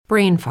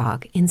brain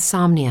fog,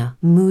 insomnia,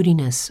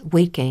 moodiness,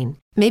 weight gain.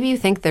 Maybe you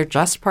think they're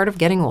just part of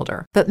getting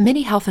older, but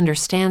MIDI Health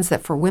understands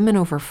that for women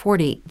over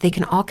 40, they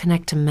can all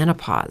connect to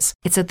menopause.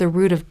 It's at the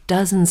root of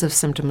dozens of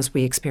symptoms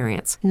we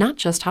experience, not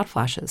just hot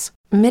flashes.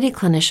 MIDI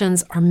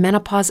clinicians are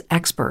menopause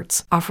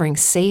experts, offering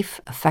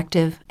safe,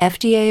 effective,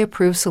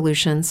 FDA-approved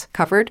solutions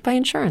covered by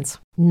insurance.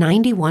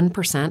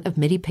 91% of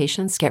MIDI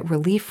patients get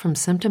relief from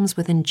symptoms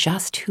within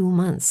just 2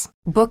 months.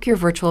 Book your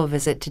virtual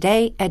visit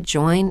today at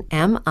joinmidi.com.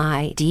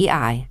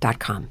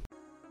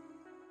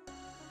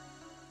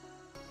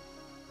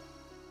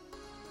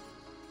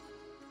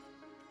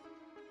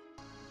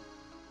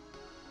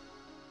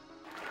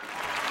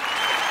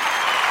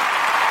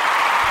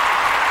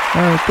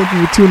 All right, thank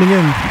you for tuning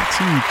in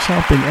to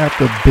Chomping at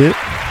the Bit.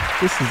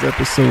 This is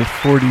episode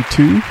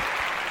 42,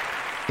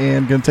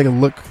 and going to take a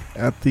look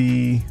at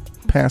the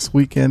past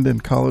weekend in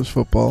college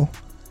football.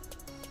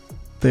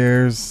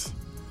 There's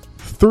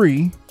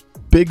 3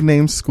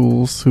 big-name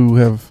schools who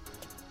have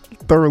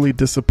thoroughly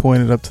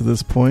disappointed up to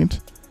this point.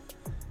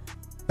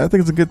 I think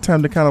it's a good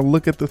time to kind of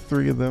look at the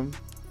 3 of them,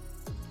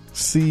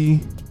 see,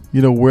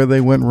 where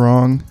they went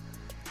wrong,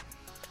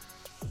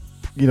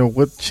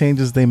 what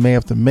changes they may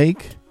have to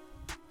make,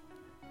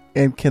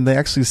 and can they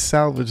actually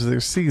salvage their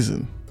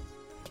season?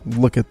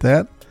 Look at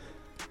that.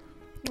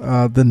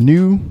 The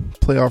new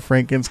playoff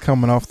rankings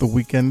coming off the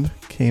weekend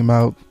came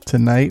out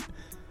tonight.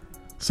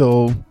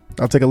 So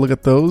I'll take a look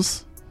at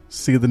those,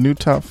 see the new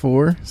top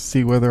 4,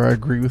 see whether I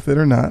agree with it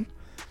or not.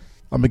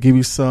 I'm going to give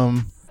you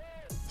some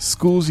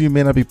schools you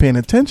may not be paying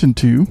attention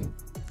to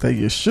that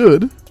you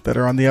should, that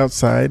are on the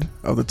outside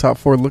of the top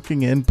 4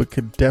 looking in, but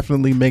could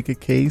definitely make a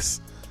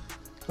case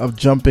of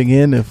jumping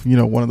in if,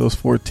 one of those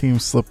 4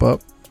 teams slip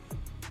up.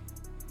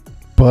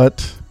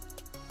 But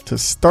to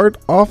start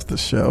off the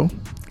show,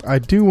 I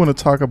do want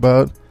to talk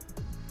about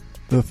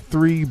the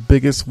 3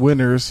 biggest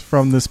winners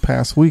from this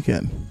past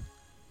weekend.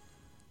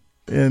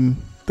 And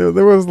there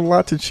was a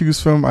lot to choose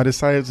from. I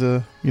decided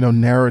to,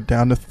 narrow it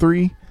down to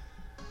 3.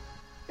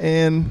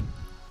 And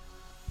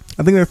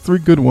I think there are 3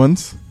 good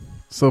ones.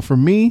 So for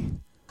me,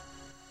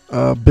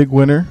 big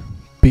winner,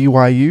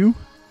 BYU,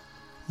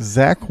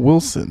 Zach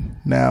Wilson.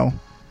 Now,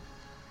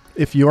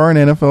 if you are an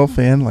NFL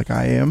fan like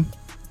I am,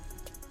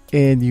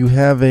 and you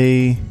have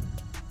a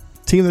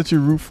team that you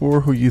root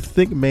for who you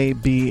think may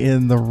be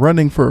in the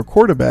running for a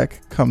quarterback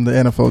come the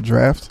NFL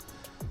draft,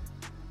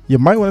 you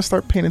might want to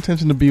start paying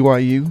attention to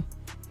BYU.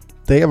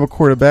 They have a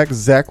quarterback,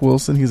 Zach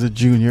Wilson. He's a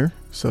junior.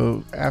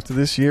 So after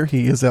this year,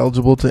 he is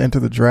eligible to enter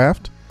the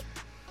draft,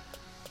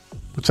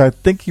 which I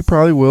think he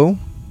probably will.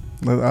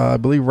 I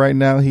believe right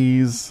now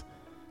he's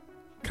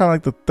kind of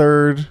like the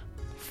 3rd,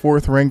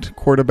 4th ranked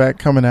quarterback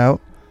coming out.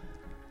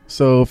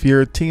 So if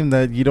you're a team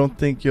that you don't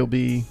think you'll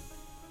be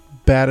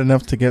bad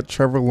enough to get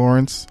Trevor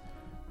Lawrence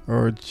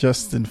or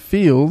Justin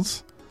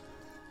Fields,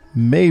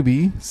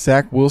 maybe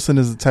Zach Wilson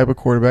is the type of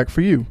quarterback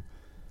for you.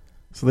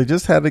 So they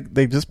just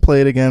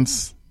played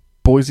against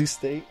Boise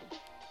State.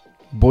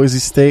 Boise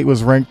State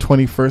was ranked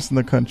 21st in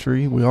the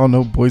country. We all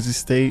know Boise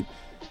State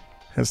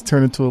has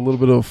turned into a little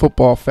bit of a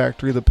football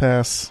factory the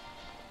past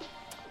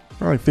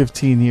probably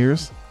 15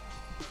 years.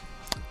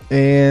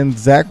 And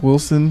Zach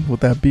Wilson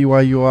with that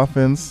BYU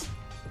offense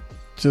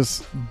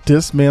just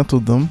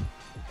dismantled them.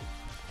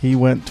 He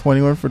went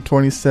 21 for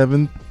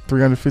 27,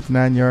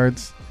 359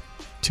 yards,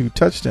 2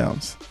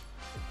 touchdowns.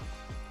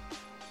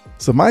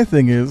 So my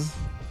thing is,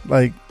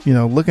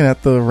 looking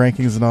at the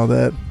rankings and all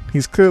that,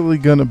 he's clearly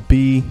going to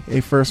be a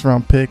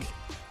first-round pick.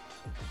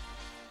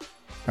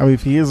 I mean,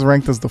 if he is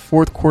ranked as the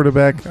 4th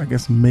quarterback, I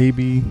guess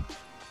maybe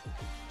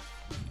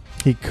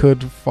he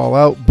could fall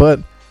out. But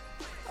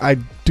I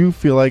do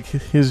feel like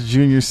his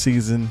junior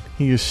season,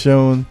 he has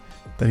shown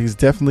that he's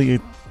definitely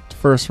a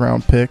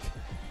first-round pick.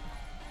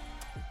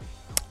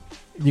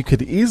 You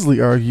could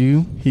easily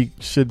argue he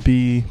should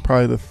be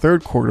probably the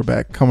 3rd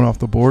quarterback coming off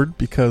the board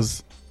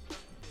because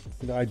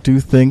I do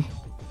think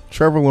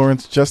Trevor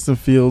Lawrence, Justin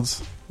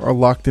Fields are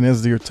locked in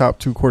as your top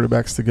 2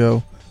 quarterbacks to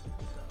go.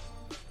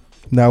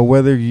 Now,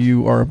 whether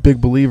you are a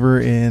big believer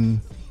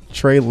in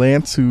Trey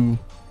Lance, who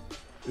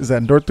is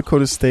at North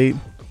Dakota State,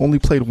 only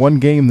played 1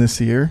 game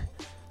this year.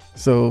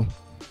 So,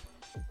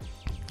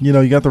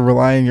 you got to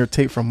rely on your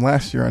tape from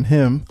last year on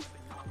him.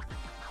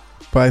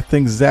 But I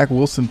think Zach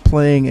Wilson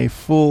playing a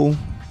full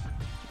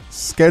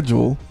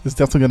schedule is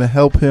definitely going to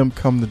help him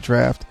come the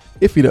draft.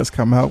 If he does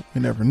come out,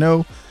 we never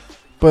know.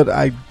 But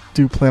I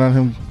do plan on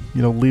him,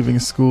 leaving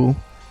school.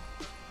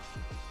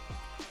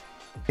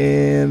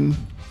 And,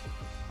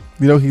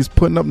 he's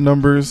putting up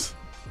numbers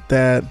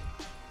that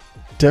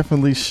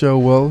definitely show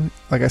well.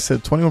 Like I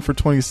said, 21 for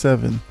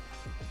 27.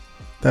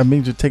 That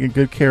means you're taking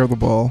good care of the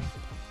ball,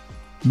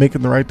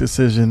 making the right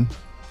decision.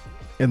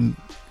 And,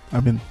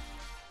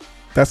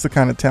 that's the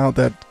kind of talent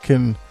that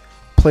can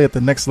play at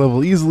the next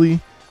level easily.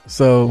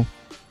 So,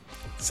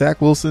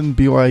 Zach Wilson,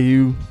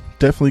 BYU,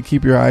 definitely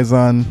keep your eyes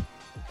on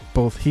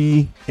both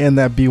he and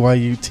that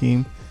BYU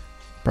team.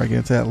 Probably get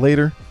into that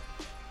later.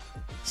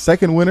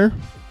 Second winner,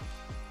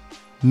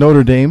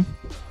 Notre Dame.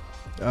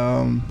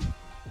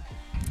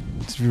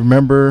 If you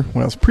remember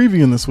when I was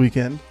previewing this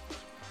weekend,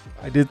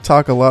 I did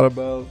talk a lot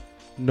about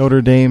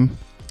Notre Dame,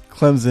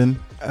 Clemson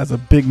as a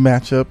big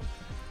matchup,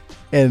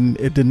 and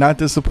it did not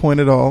disappoint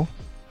at all.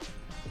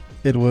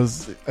 It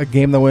was a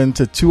game that went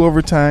into 2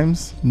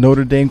 overtimes.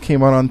 Notre Dame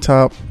came out on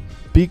top,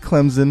 beat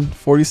Clemson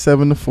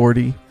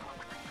 47-40.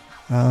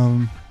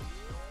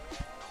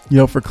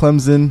 For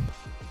Clemson,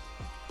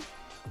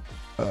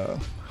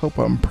 hope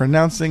I'm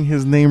pronouncing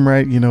his name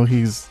right.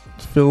 He's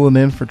filling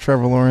in for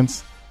Trevor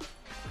Lawrence. I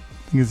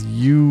think it's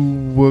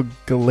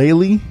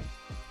Uiagalelei.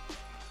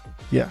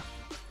 Yeah.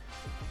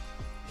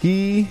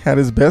 He had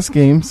his best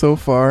game so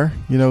far.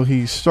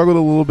 He struggled a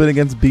little bit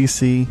against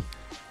BC,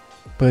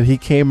 but he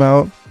came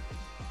out,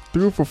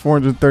 threw for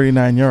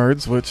 439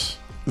 yards, which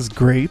is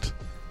great.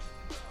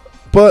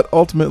 But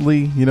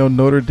ultimately,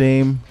 Notre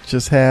Dame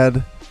just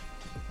had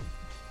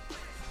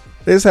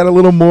a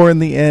little more in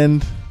the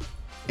end,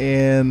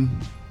 and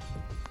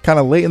kind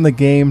of late in the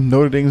game,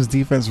 Notre Dame's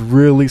defense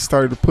really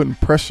started putting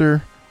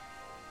pressure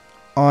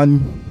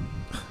on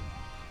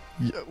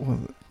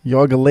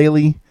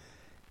Uiagalelei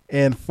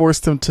and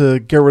forced him to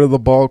get rid of the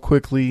ball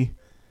quickly.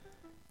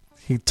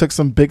 He took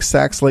some big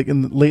sacks late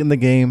in the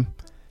game,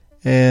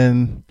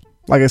 and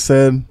like I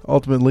said,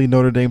 ultimately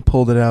Notre Dame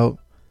pulled it out,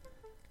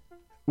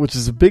 which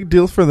is a big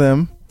deal for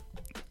them.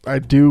 I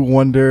do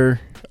wonder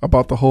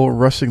about the whole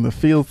rushing the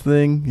field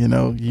thing.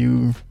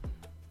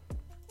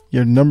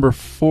 You're number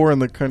 4 in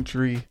the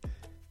country.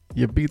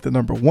 You beat the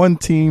number 1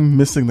 team,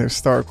 missing their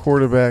star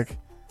quarterback.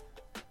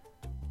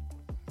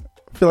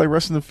 I feel like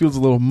rushing the field's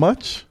a little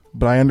much,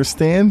 but I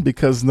understand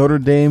because Notre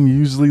Dame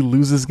usually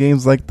loses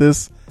games like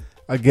this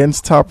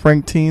against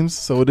top-ranked teams.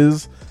 So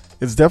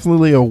it's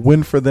definitely a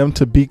win for them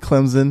to beat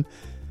Clemson,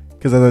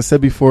 because as I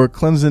said before,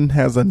 Clemson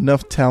has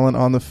enough talent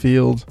on the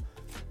field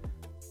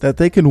that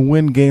they can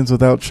win games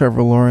without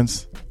Trevor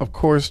Lawrence. Of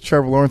course,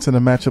 Trevor Lawrence in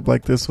a matchup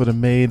like this would have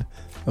made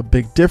a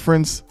big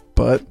difference,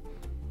 but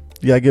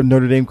yeah, I give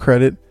Notre Dame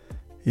credit.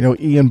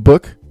 Ian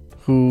Book,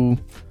 who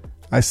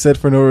I said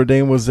for Notre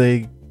Dame was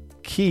a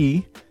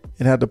key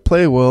and had to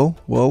play well.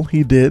 Well,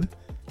 he did.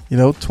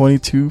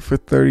 22 for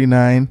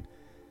 39.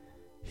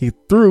 He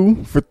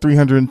threw for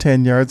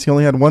 310 yards. He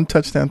only had 1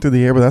 touchdown through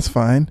the air, but that's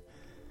fine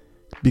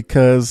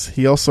because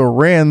he also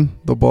ran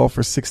the ball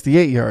for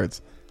 68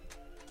 yards.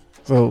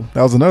 So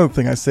that was another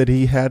thing. I said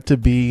he had to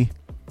be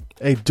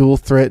a dual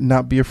threat and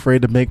not be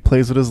afraid to make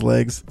plays with his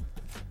legs.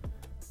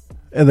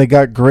 And they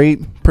got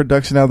great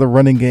production out of the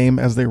running game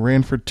as they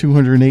ran for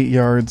 208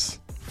 yards,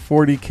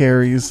 40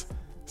 carries.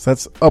 So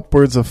that's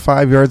upwards of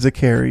 5 yards a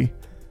carry.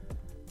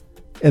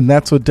 And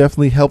that's what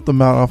definitely helped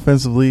them out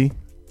offensively,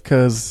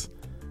 because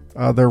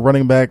their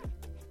running back,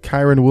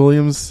 Kyren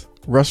Williams,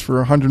 rushed for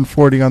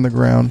 140 on the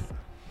ground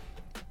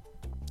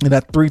and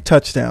had 3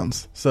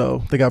 touchdowns.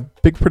 So they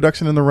got big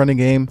production in the running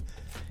game.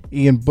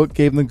 Ian Book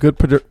gave them good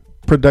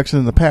production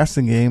in the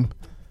passing game.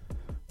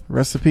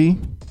 Recipe,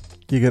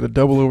 you get a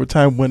double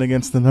overtime win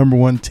against the number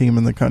 1 team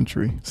in the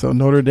country. So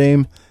Notre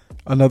Dame,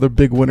 another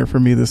big winner for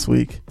me this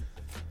week.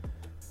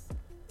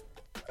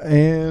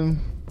 And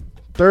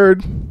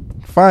third,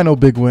 final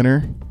big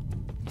winner,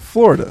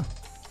 Florida.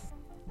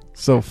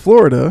 So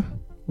Florida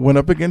went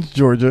up against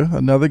Georgia,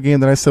 another game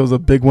that I said was a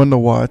big one to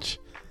watch.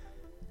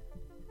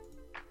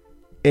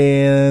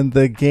 And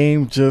the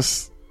game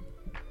just,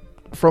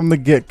 from the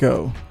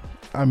get-go,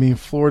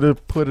 Florida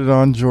put it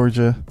on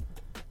Georgia,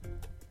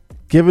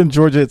 giving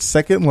Georgia its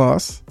second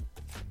loss.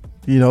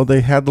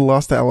 They had the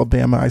loss to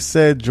Alabama. I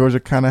said Georgia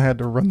kind of had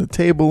to run the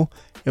table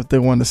if they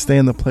wanted to stay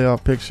in the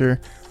playoff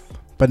picture.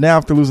 But now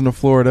after losing to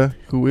Florida,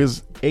 who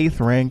is 8th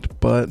ranked,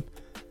 but,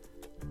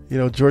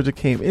 Georgia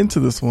came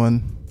into this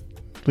one,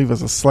 I believe,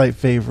 as a slight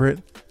favorite.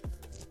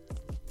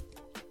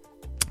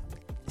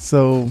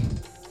 So,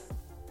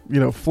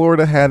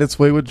 Florida had its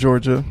way with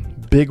Georgia.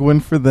 Big win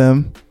for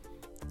them.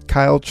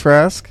 Kyle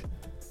Trask,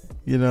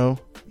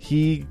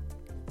 he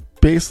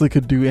basically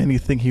could do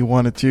anything he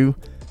wanted to.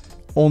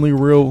 Only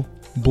real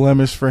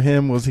blemish for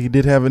him was he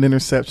did have an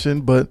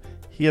interception, but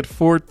he had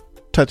 4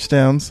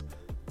 touchdowns.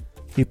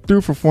 He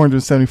threw for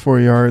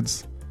 474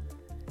 yards.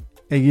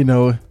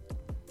 And,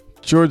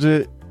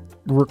 Georgia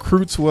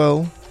recruits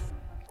well,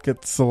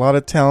 gets a lot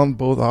of talent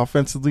both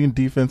offensively and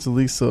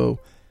defensively. So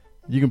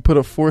you can put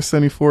up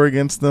 474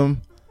 against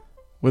them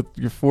with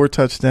your 4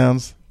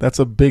 touchdowns. That's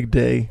a big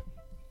day,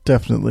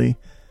 definitely.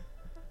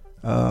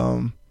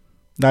 Now,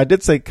 I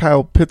did say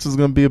Kyle Pitts was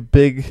going to be a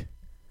big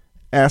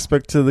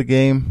aspect to the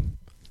game.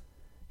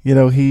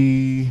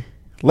 He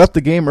left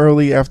the game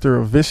early after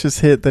a vicious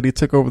hit that he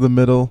took over the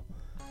middle.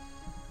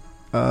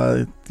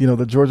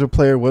 The Georgia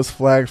player was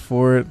flagged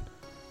for it.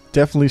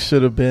 Definitely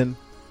should have been,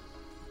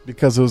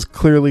 because it was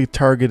clearly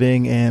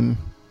targeting, and,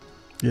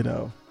 it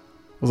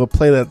was a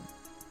play that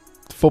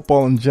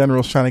football in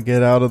general is trying to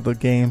get out of the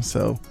game.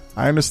 So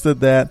I understood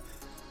that.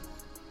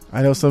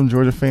 I know some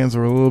Georgia fans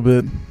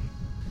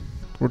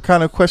were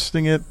kind of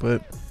questioning it,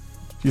 but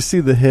if you see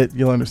the hit,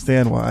 you'll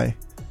understand why.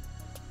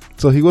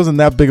 So he wasn't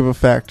that big of a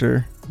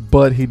factor,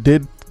 but he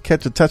did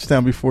catch a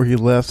touchdown before he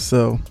left.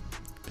 So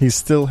he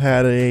still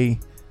had he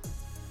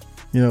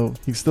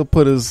still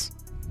put his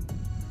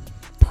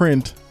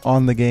print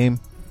on the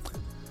game.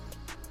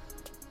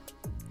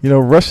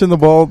 Rushing the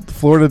ball,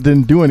 Florida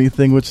didn't do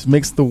anything, which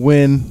makes the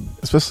win,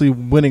 especially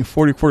winning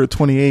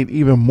 44-28,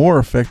 even more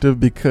effective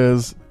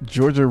because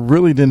Georgia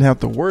really didn't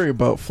have to worry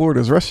about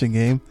Florida's rushing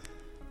game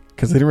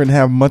because they didn't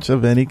have much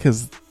of any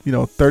because,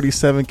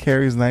 37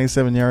 carries,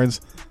 97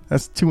 yards.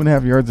 That's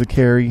 2.5 yards a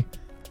carry.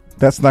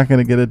 That's not going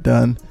to get it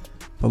done.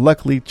 But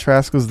luckily,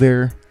 Trask was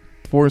there,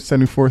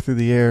 474 through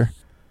the air,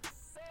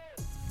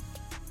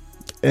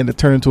 and it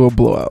turned into a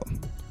blowout.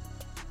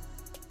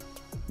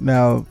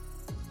 Now,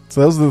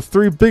 so those are the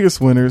three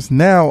biggest winners.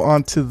 Now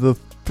on to the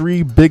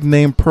three big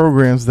name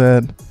programs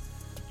that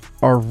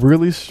are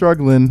really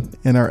struggling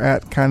and are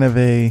at kind of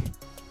a,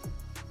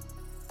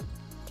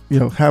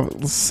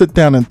 let's sit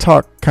down and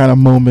talk kind of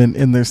moment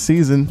in their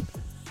season.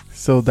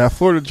 So that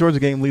Florida-Georgia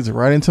game leads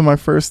right into my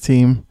first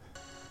team,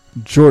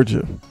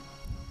 Georgia.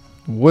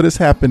 What has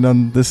happened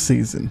on this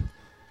season?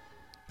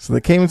 So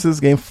they came into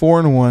this game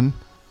 4-1.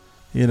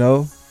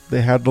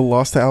 They had the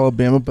loss to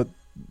Alabama, but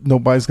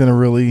nobody's going to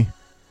really,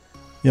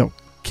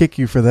 kick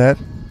you for that.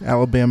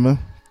 Alabama,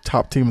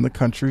 top team in the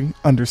country,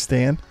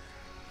 understand.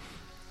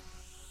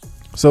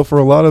 So for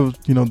a lot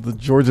of, the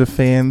Georgia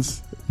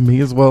fans, me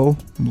as well,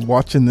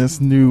 watching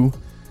this new,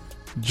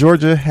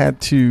 Georgia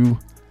had to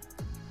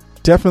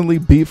definitely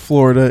beat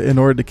Florida in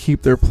order to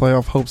keep their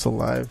playoff hopes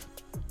alive.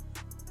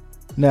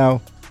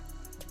 Now,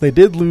 they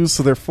did lose,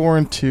 so they're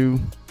 4-2.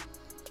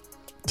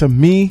 To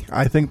me,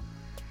 I think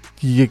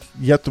you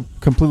have to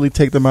completely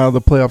take them out of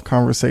the playoff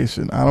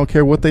conversation. I don't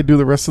care what they do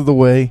the rest of the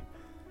way.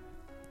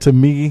 To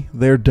me,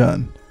 they're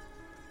done.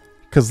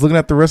 Because looking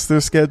at the rest of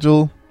their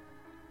schedule,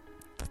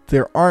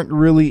 there aren't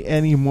really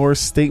any more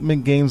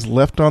statement games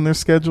left on their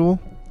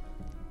schedule.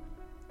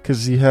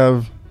 Because you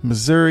have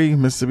Missouri,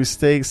 Mississippi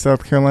State,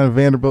 South Carolina,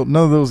 Vanderbilt.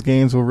 None of those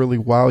games will really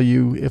wow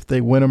you if they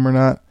win them or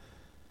not.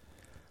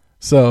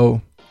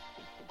 So,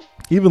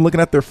 even looking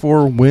at their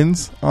 4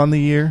 wins on the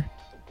year,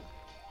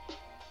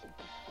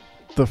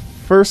 the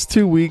first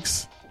 2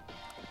 weeks,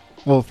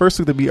 the first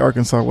week they beat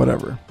Arkansas,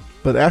 whatever.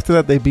 But after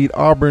that, they beat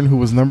Auburn, who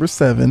was number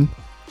 7,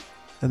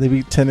 and they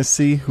beat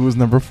Tennessee, who was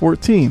number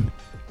 14.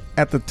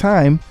 At the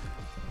time,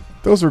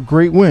 those were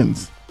great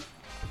wins.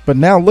 But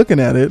now looking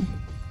at it,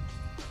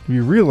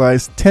 you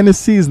realize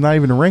Tennessee is not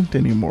even ranked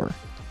anymore.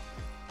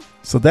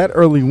 So that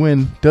early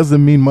win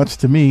doesn't mean much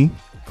to me.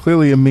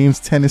 Clearly, it means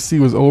Tennessee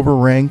was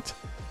overranked,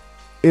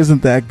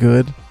 isn't that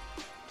good.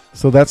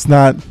 So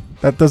that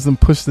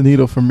doesn't push the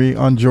needle for me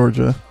on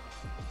Georgia.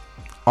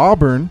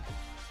 Auburn,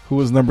 who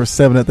was number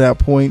 7 at that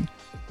point,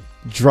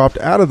 dropped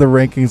out of the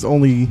rankings,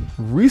 only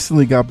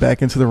recently got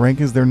back into the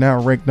rankings. They're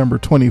now ranked number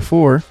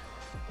 24.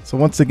 So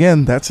once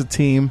again, that's a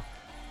team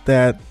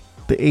that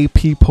the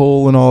AP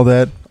poll and all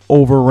that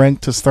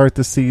overranked to start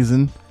the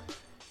season.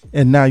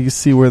 And now you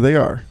see where they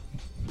are.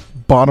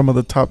 Bottom of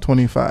the top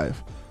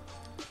 25.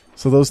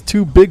 So those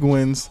 2 big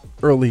wins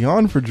early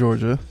on for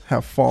Georgia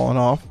have fallen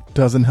off.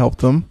 Doesn't help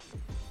them.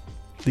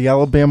 The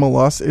Alabama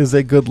loss is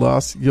a good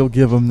loss. You'll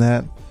give them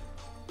that.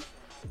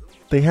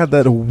 They had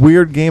that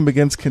weird game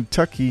against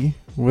Kentucky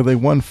where they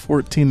won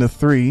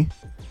 14-3.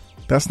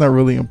 That's not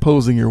really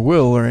imposing your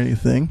will or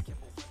anything.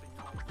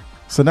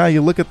 So now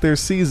you look at their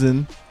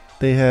season.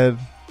 They had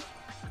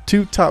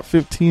 2 top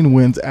 15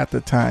 wins at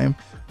the time,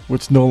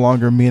 which no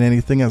longer mean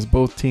anything as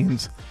both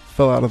teams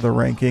fell out of the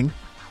ranking.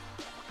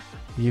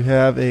 You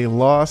have a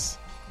loss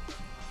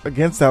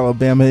against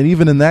Alabama, and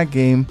even in that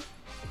game,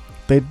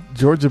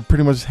 Georgia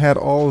pretty much had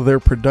all of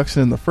their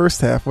production in the first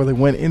half where they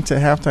went into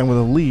halftime with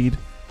a lead.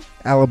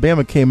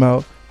 Alabama came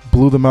out,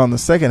 blew them out in the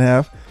second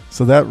half.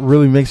 So that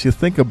really makes you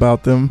think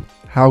about them.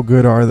 How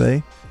good are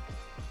they?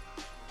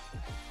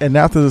 And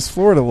after this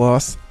Florida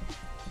loss,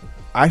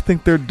 I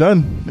think they're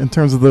done in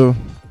terms of the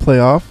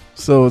playoff.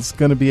 So it's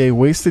going to be a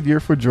wasted year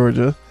for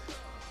Georgia.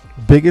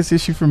 Biggest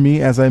issue for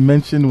me, as I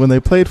mentioned when they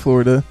played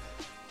Florida,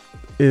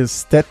 is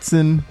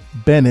Stetson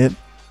Bennett,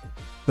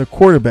 the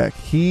quarterback.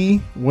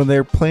 He, when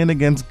they're playing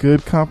against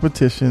good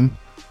competition,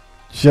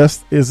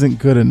 just isn't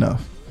good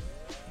enough.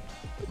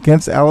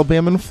 Against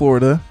Alabama and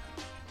Florida,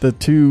 the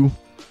 2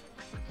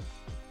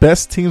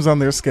 best teams on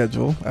their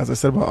schedule, as I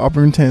said about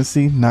Auburn and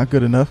Tennessee, not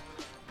good enough.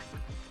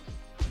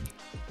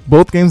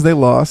 Both games they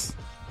lost.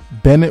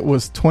 Bennett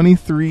was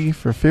 23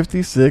 for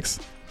 56,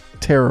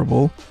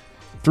 terrible.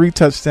 3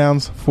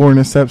 touchdowns, 4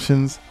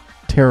 interceptions,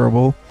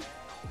 terrible.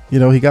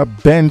 He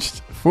got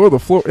benched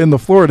in the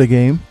Florida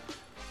game.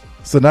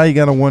 So now you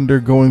got to wonder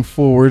going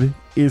forward,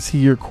 is he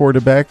your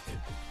quarterback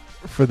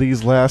for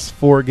these last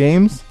 4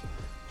 games?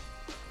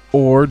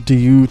 Or do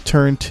you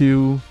turn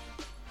to,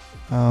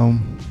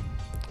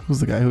 who's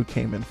the guy who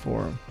came in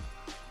for him?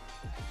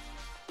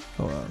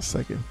 Hold on a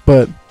second.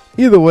 But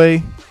either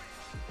way,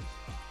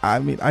 I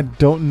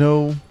don't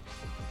know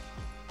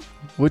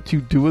what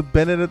you do with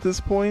Bennett at this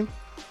point.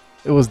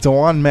 It was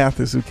Dewan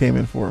Mathis who came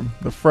in for him,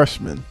 the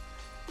freshman.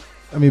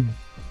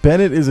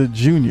 Bennett is a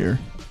junior.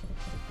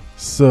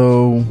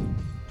 So,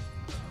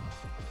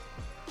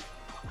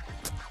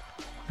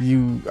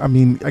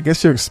 I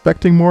guess you're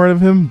expecting more out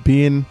of him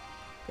being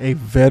a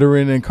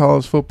veteran in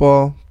college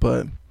football,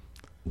 but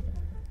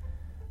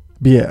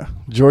yeah,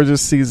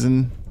 Georgia's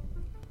season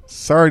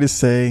sorry to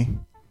say,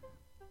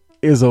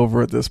 is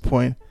over at this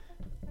point.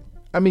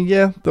 I mean,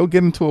 yeah, they'll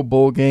get into a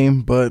bowl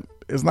game, but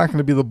it's not going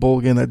to be the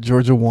bowl game that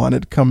Georgia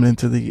wanted coming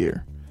into the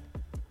year.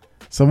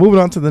 So moving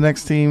on to the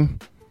next team,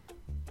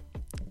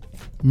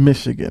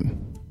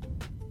 Michigan.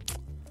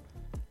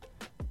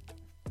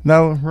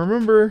 Now,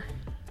 remember,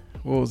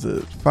 what was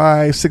it,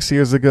 5-6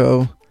 years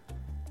ago,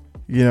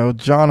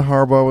 John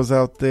Harbaugh was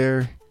out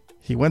there.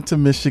 He went to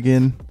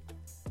Michigan.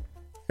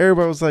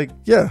 Everybody was like,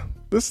 yeah,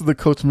 this is the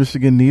coach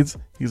Michigan needs.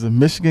 He's a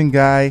Michigan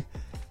guy,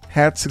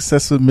 had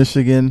success with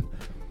Michigan.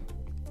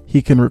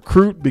 He can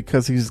recruit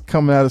because he's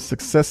coming out of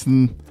success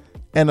in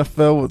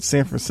NFL with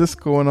San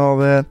Francisco and all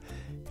that.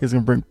 He's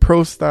going to bring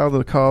pro style to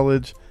the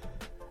college.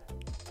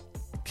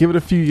 Give it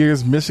a few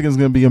years, Michigan's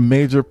going to be a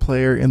major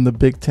player in the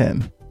Big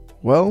Ten.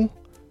 Well,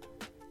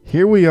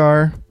 here we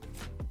are.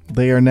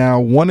 They are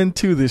now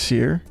 1-2 this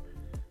year.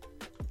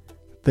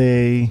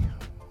 They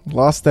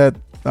lost that.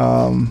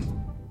 Let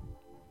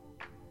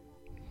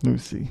me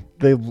see.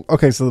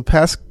 So the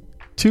past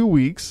 2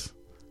 weeks,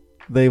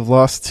 they've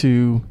lost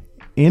to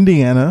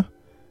Indiana,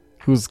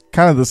 who's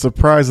kind of the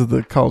surprise of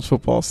the college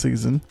football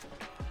season.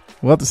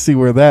 We'll have to see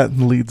where that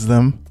leads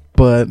them.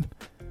 But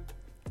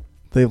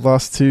they've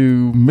lost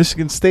to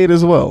Michigan State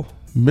as well.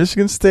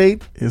 Michigan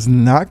State is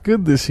not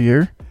good this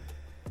year.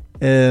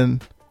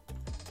 And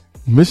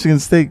Michigan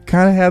State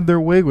kind of had their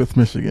way with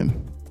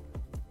Michigan.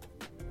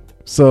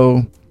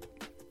 So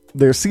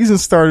their season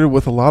started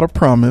with a lot of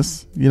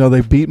promise.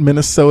 They beat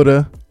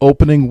Minnesota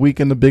opening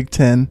week in the Big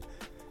Ten.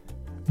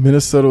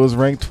 Minnesota was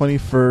ranked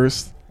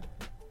 21st.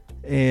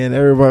 And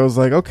everybody was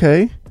like,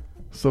 okay,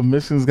 so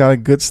Michigan's got a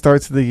good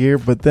start to the year,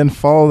 but then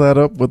follow that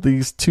up with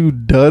these two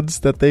duds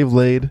that they've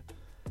laid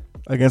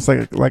against,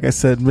 like I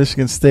said,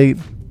 Michigan State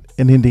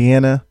and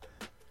Indiana.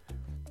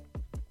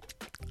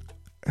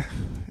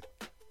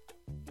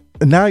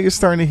 And now you're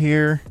starting to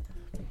hear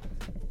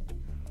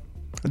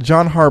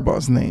John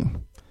Harbaugh's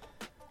name.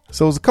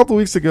 So it was a couple of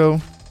weeks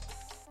ago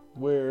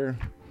where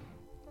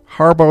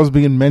Harbaugh was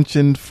being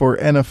mentioned for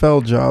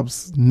NFL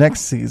jobs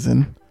next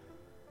season,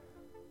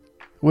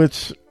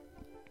 which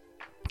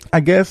I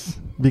guess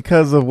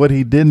because of what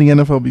he did in the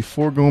NFL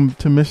before going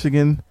to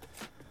Michigan.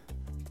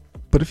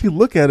 But if you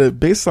look at it,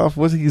 based off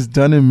what he's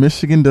done in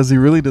Michigan, does he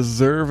really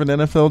deserve an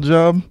NFL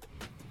job?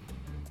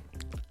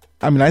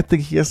 I mean, I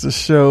think he has to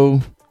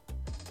show,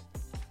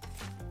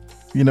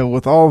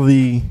 with all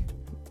the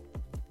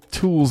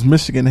tools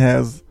Michigan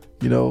has,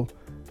 you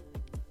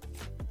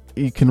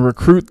can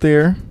recruit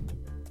there.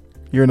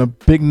 You're in a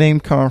big name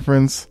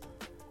conference.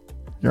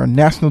 You're on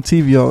national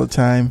TV all the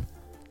time.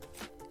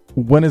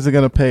 When is it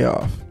going to pay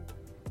off?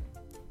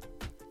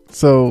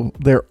 So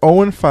they're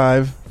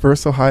 0-5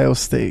 versus Ohio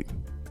State,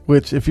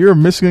 which if you're a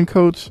Michigan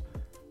coach,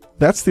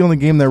 that's the only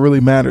game that really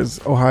matters.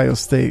 Ohio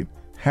State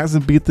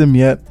hasn't beat them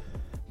yet.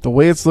 The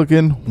way it's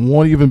looking,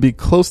 won't even be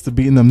close to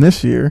beating them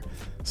this year.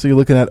 So you're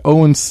looking at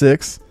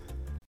 0-6.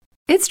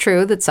 It's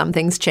true that some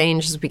things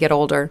change as we get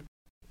older.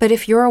 But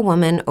if you're a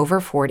woman over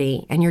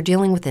 40 and you're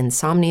dealing with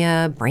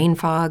insomnia, brain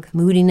fog,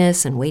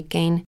 moodiness, and weight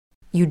gain,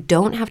 you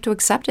don't have to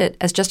accept it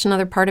as just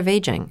another part of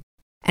aging.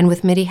 And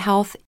with MIDI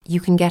Health, you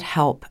can get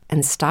help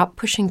and stop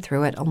pushing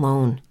through it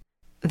alone.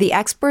 The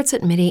experts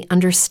at MIDI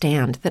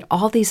understand that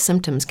all these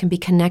symptoms can be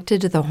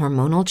connected to the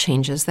hormonal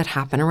changes that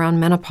happen around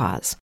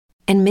menopause.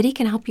 And MIDI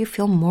can help you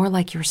feel more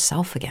like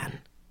yourself again.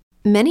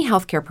 Many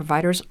healthcare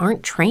providers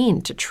aren't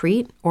trained to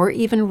treat or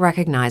even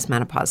recognize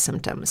menopause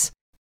symptoms.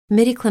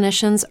 MIDI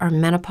clinicians are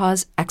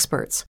menopause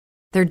experts.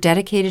 They're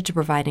dedicated to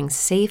providing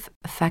safe,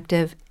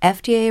 effective,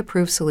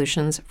 FDA-approved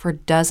solutions for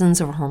dozens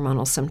of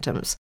hormonal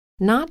symptoms,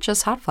 not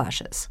just hot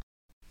flashes.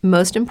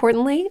 Most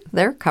importantly,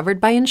 they're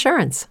covered by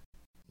insurance.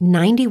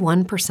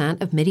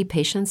 91% of MIDI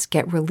patients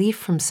get relief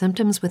from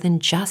symptoms within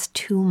just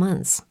 2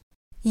 months.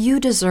 You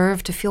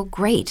deserve to feel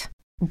great.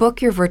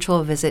 Book your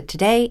virtual visit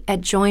today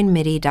at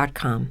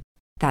joinmidi.com.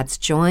 That's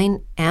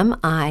joinmidi.com.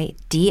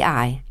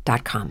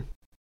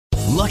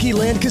 Lucky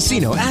Land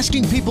Casino,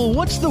 asking people,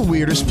 what's the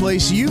weirdest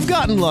place you've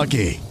gotten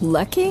lucky?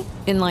 Lucky?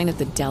 In line at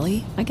the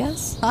deli, I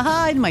guess?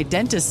 Aha, in my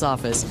dentist's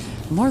office.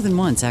 More than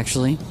once,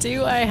 actually.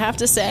 Do I have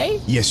to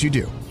say? Yes, you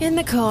do. In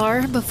the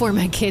car before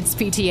my kids'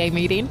 PTA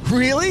meeting.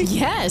 Really?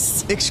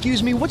 Yes.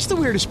 Excuse me, what's the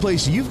weirdest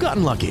place you've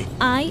gotten lucky?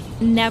 I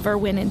never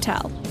win and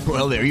tell.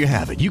 Well, there you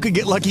have it. You can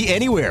get lucky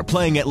anywhere,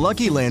 playing at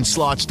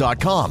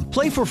LuckyLandSlots.com.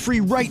 Play for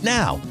free right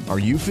now. Are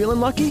you feeling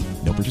lucky?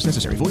 No purchase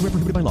necessary. Void where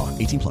prohibited by law.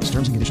 18+.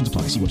 Terms and conditions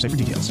apply. See website for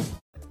details.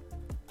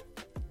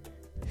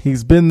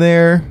 He's been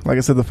there, like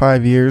I said, the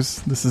 5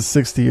 years. This is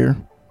 6th year.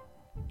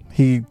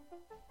 He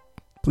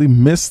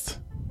missed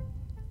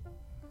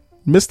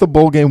a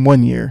bowl game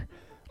 1 year,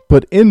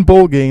 but in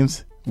bowl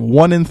games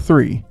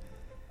 1-3,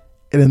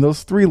 and in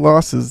those 3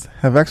 losses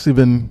have actually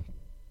been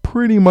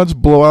pretty much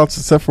blowouts,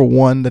 except for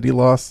one that he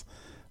lost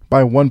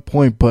by 1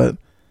 point. But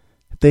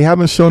they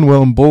haven't shown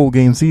well in bowl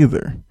games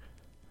either.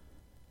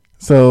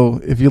 So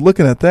if you're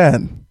looking at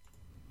that,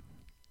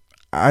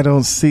 I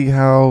don't see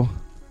how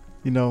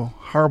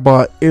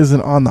Harbaugh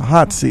isn't on the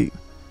hot seat.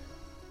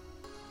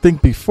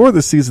 think before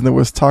the season there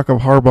was talk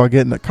of Harbaugh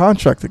getting a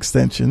contract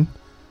extension.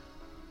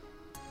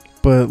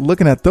 But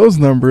looking at those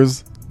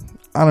numbers,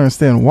 I don't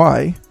understand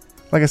why.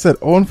 Like I said,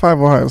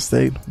 0-5 Ohio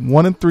State,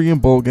 1-3 in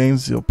bowl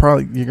games. You're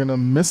gonna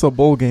miss a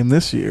bowl game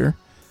this year.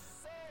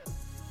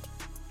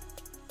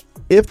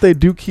 If they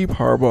do keep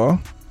Harbaugh,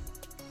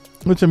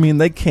 which I mean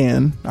they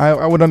can,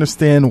 I would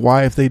understand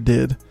why if they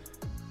did.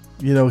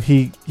 You know,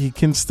 he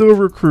can still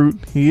recruit.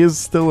 He is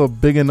still a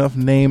big enough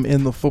name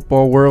in the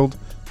football world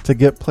to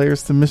get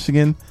players to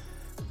Michigan.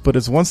 But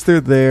it's once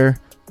they're there,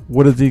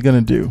 what is he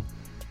gonna do?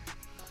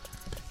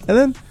 And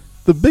then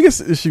the biggest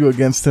issue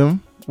against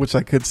him, which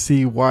I could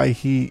see why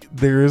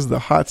there is the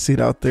hot seat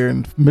out there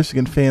and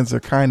Michigan fans are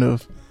kind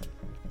of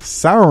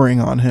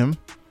souring on him.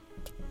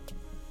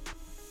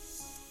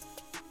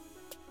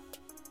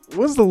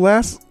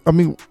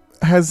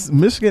 Has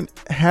Michigan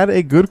had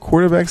a good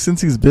quarterback since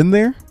he's been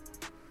there?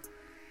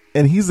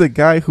 And he's a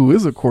guy who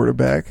is a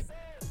quarterback,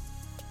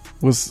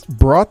 was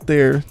brought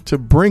there to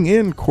bring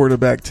in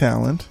quarterback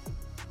talent.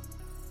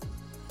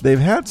 They've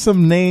had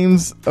some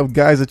names of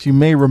guys that you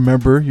may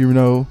remember, you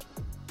know.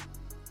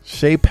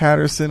 Shea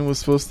Patterson was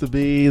supposed to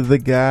be the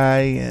guy,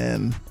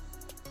 and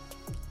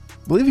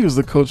I believe he was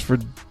the coach for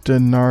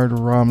Denard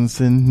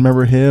Robinson.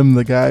 Remember him,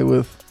 the guy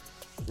where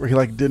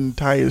he didn't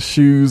tie his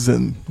shoes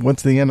and went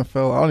to the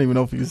NFL. I don't even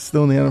know if he's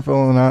still in the NFL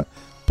or not,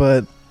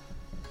 but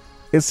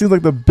it seems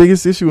like the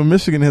biggest issue in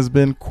Michigan has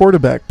been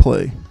quarterback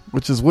play,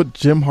 which is what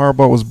Jim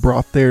Harbaugh was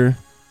brought there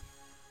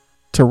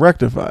to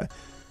rectify.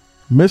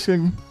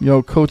 Michigan,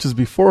 coaches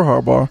before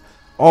Harbaugh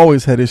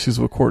always had issues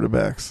with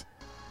quarterbacks.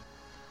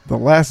 The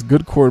last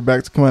good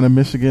quarterback to come out of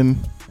Michigan,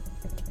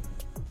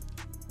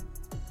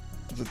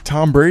 was it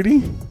Tom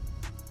Brady?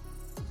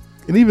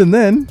 And even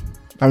then,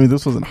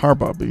 this wasn't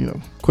Harbaugh, but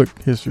quick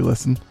history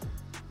lesson.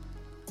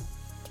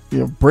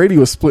 Brady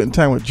was splitting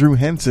time with Drew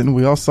Henson.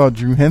 We all saw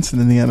Drew Henson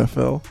in the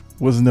NFL.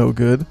 Was no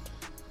good.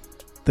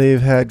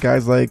 They've had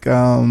guys like who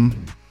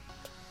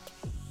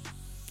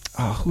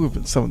have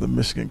been some of the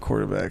Michigan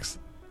quarterbacks?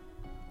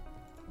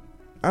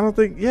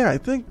 I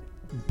think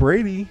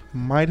Brady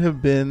might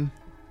have been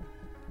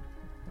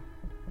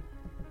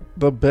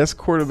the best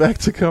quarterback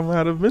to come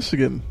out of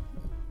Michigan.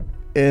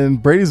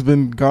 And Brady's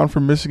been gone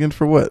from Michigan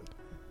for what?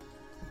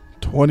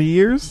 20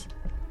 years?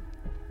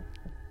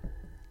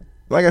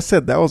 Like I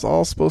said, that was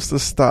all supposed to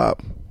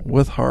stop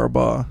with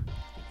Harbaugh,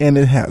 and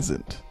it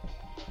hasn't.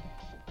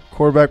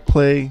 Quarterback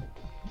play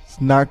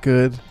is not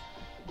good.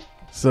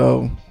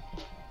 So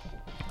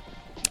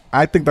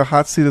I think the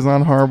hot seat is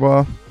on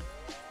Harbaugh.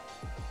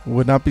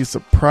 Would not be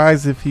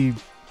surprised if he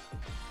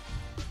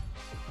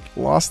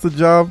lost the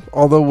job.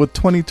 Although with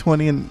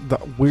 2020 and the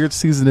weird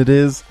season it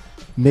is,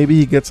 maybe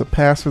he gets a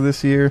pass for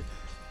this year.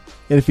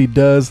 And if he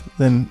does,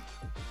 then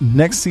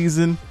next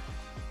season,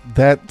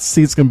 that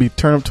seat's going to be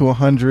turned up to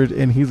 100,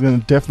 and he's going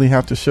to definitely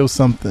have to show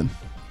something.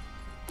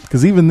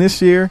 Because even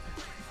this year,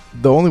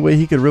 the only way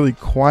he could really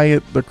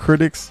quiet the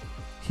critics,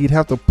 he'd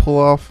have to pull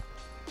off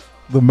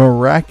the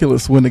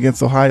miraculous win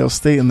against Ohio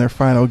State in their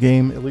final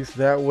game. At least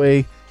that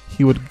way,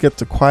 he would get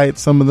to quiet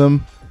some of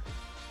them,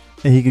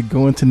 and he could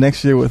go into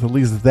next year with at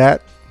least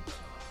that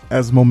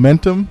as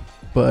momentum.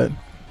 But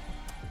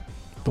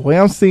the way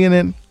I'm seeing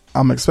it,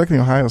 I'm expecting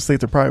Ohio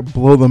State to probably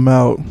blow them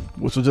out,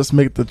 which will just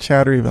make the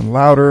chatter even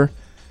louder,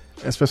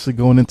 especially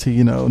going into,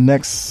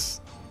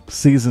 next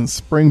season's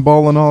spring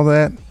ball and all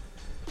that.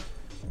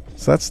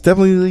 So that's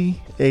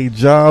definitely a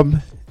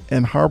job,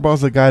 and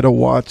Harbaugh's a guy to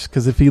watch,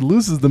 because if he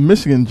loses the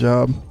Michigan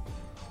job,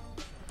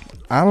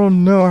 I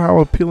don't know how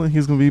appealing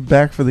he's going to be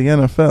back for the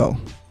NFL.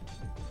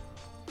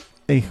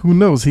 Hey, who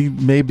knows? He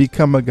may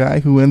become a guy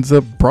who ends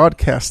up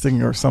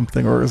broadcasting or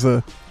something, or as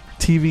a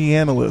TV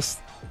analyst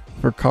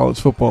for college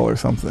football or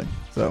something.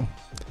 So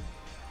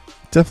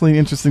definitely an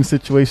interesting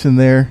situation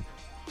there.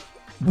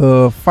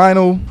 The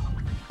final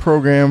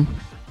program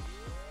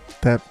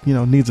that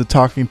needs a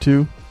talking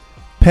to,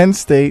 Penn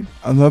State,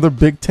 another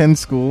Big Ten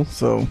school.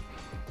 So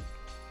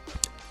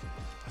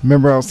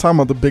remember I was talking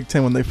about the Big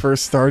Ten when they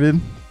first started.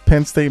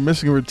 Penn State,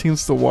 Michigan were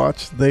teams to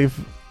watch. They've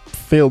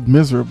failed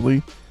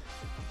miserably.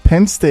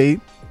 Penn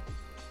State,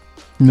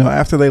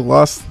 after they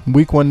lost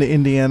week 1 to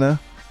Indiana,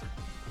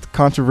 the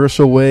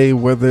controversial way,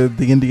 whether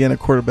the Indiana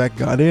quarterback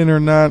got in or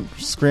not,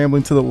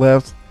 scrambling to the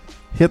left,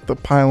 hit the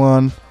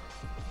pylon.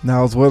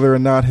 Now it's whether or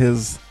not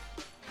his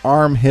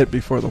arm hit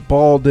before the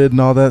ball did and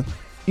all that.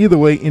 Either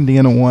way,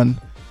 Indiana won.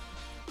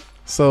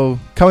 So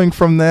coming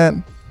from that,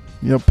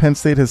 Penn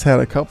State has had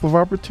a couple of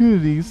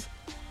opportunities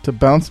to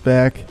bounce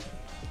back,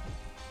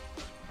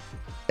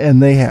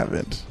 and they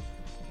haven't.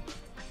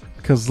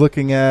 Because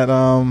looking at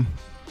so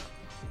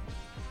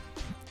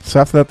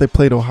after that they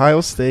played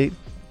Ohio State,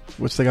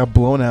 which they got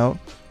blown out.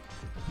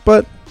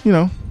 But,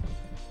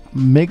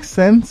 makes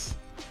sense,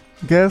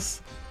 I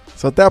guess.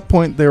 So at that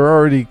point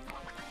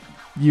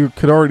you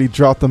could already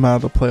drop them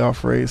out of the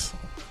playoff race.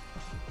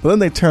 But then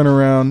they turn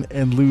around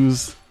and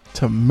lose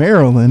to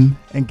Maryland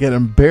and get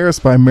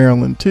embarrassed by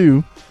Maryland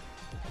too.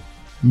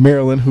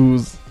 Maryland,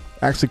 who's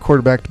actually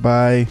quarterbacked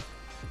by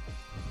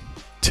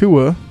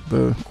Tua,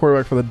 the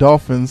quarterback for the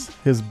Dolphins,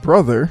 his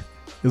brother,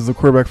 is the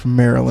quarterback from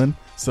Maryland.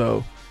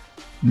 So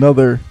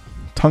another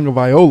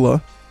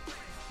Tagovailoa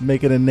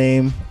making a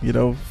name,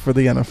 for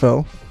the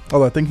NFL.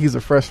 Although I think he's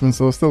a freshman,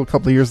 so it's still a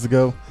couple of years to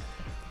go.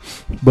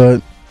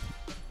 But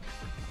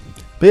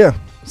yeah,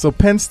 so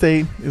Penn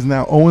State is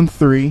now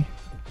 0-3.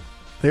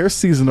 Their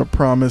season of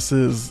promise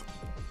is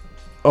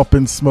up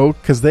in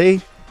smoke because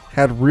they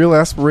had real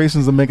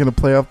aspirations of making a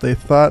playoff. They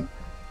thought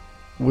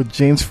with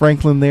James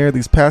Franklin there,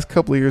 these past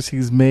couple of years,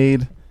 he's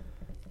made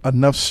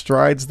enough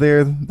strides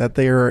there that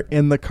they are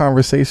in the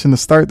conversation to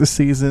start the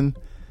season.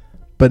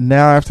 But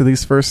now after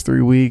these first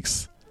 3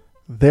 weeks,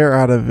 they're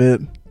out of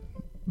it.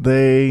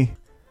 I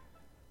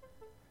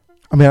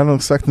don't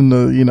expect them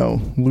to,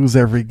 lose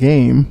every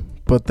game,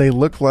 but they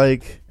look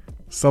like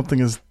something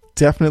is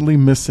definitely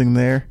missing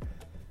there.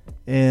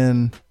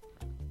 And,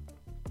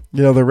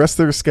 the rest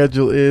of their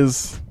schedule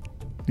is,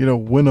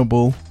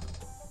 winnable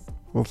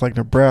with like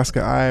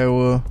Nebraska,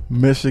 Iowa,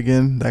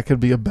 Michigan. That could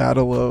be a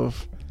battle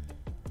of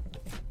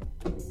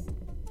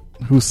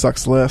who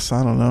sucks less.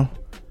 I don't know.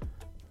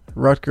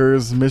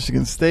 Rutgers,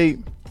 Michigan State.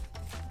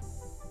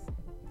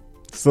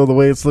 So the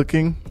way it's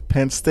looking,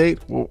 Penn State.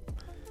 Well,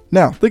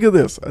 now think of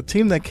this: a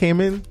team that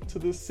came into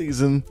this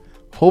season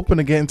hoping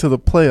to get into the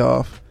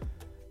playoff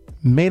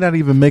may not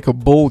even make a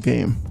bowl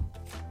game.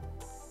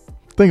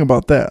 Think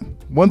about that.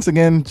 Once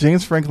again,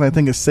 James Franklin, I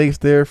think, is safe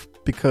there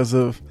because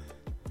of.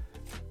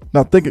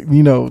 Now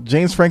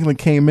James Franklin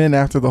came in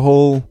after the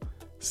whole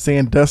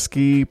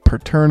Sandusky,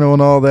 Paterno,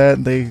 and all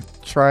that. They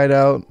tried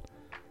out.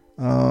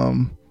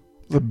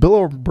 Bill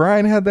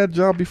O'Brien had that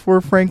job before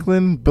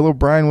Franklin. Bill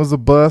O'Brien was a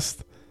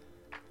bust.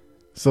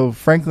 So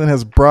Franklin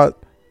has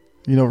brought,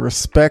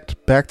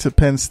 respect back to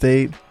Penn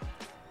State.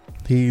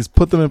 He's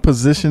put them in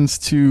positions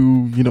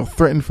to,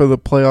 threaten for the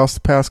playoffs the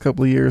past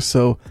couple of years.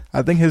 So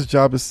I think his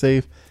job is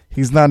safe.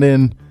 He's not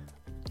in,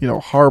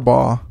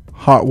 Harbaugh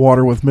hot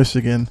water with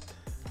Michigan.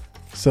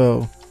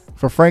 So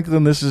for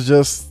Franklin, this is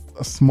just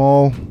a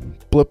small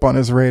blip on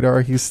his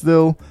radar. He's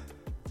still,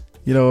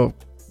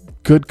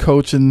 good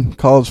coach in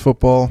college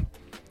football.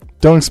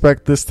 Don't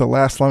expect this to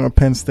last long at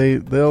Penn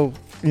State. They'll,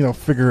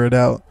 figure it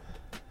out.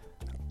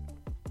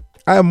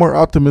 I have more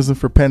optimism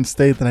for Penn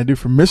State than I do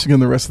for Michigan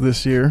the rest of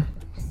this year.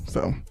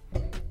 So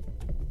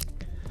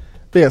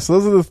those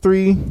are the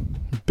three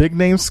big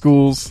name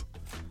schools.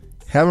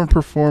 Haven't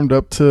performed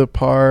up to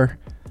par.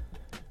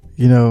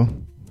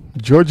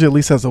 Georgia at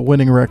least has a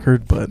winning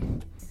record, but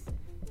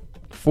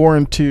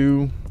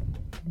 4-2,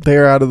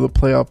 they're out of the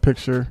playoff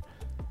picture.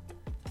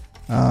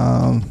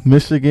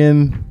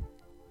 Michigan,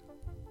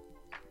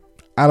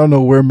 I don't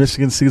know where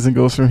Michigan's season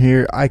goes from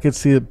here. I could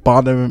see it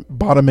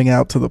bottoming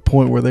out to the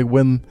point where they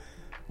win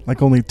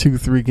like only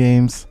 2-3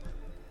 games.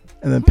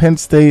 And then Penn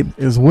State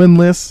is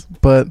winless,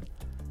 but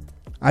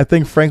I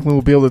think Franklin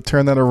will be able to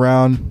turn that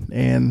around,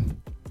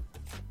 and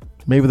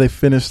maybe they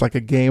finish like a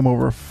game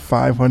over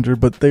 500,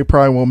 but they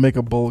probably won't make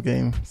a bowl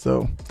game.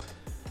 So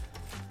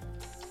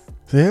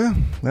yeah,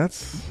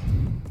 that's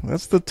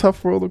the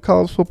tough world of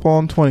college football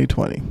in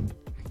 2020.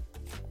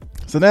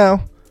 So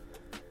now,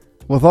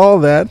 with all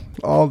that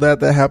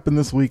happened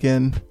this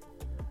weekend,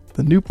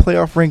 the new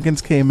playoff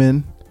rankings came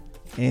in,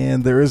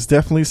 and there is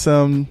definitely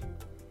some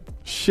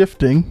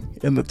shifting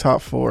in the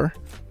top four.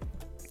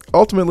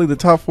 Ultimately, the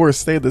top four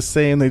stayed the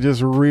same. They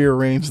just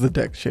rearranged the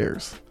deck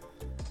chairs.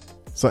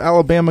 So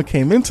Alabama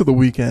came into the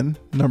weekend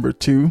number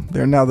 2.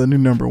 They're now the new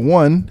number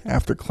 1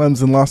 after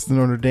Clemson lost to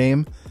Notre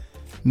Dame.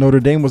 Notre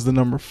Dame was the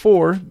number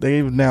 4.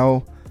 They've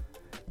now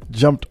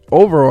jumped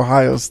over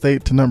Ohio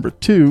State to number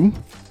 2.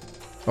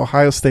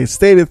 Ohio State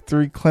stayed at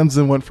 3.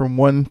 Clemson went from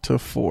 1 to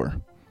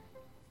 4.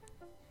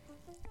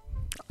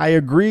 I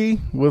agree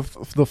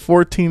with the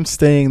 4 teams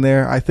staying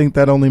there. I think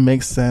that only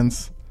makes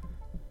sense.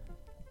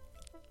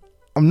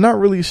 I'm not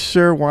really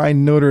sure why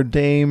Notre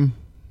Dame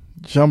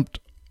jumped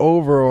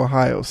over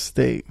Ohio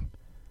State.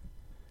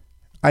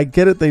 I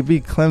get it, they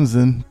beat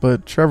Clemson,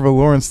 but Trevor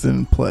Lawrence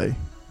didn't play.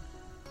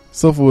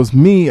 So if it was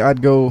me,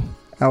 I'd go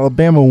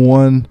Alabama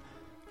 1,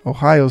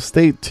 Ohio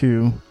State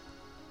 2,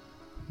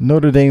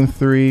 Notre Dame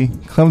 3,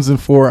 Clemson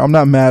 4. I'm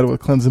not mad with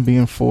Clemson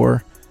being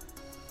 4.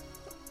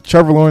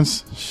 Trevor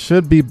Lawrence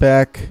should be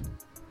back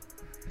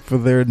for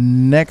their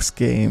next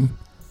game.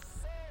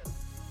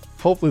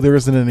 Hopefully there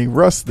isn't any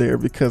rust there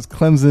because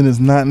Clemson is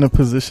not in a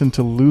position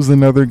to lose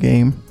another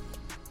game.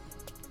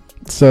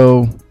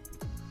 So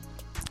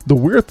the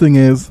weird thing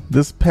is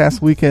this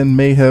past weekend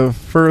may have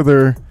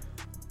further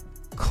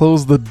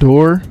closed the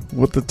door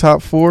with the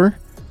top 4.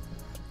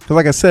 Because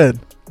like I said,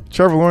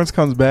 Trevor Lawrence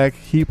comes back.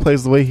 He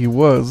plays the way he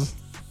was.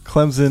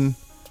 Clemson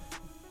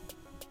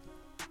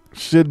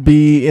should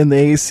be in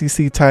the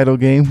ACC title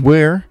game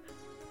where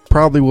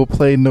probably will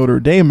play Notre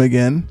Dame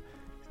again.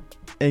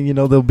 And,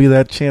 there'll be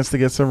that chance to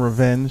get some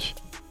revenge.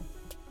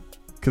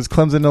 Because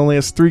Clemson only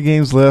has 3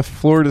 games left.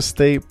 Florida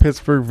State,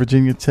 Pittsburgh,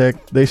 Virginia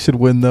Tech. They should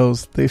win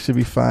those. They should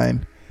be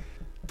fine.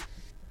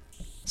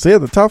 So, yeah,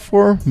 the top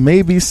 4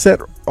 may be set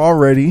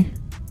already.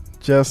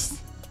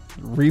 Just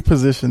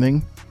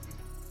repositioning.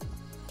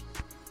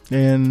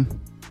 And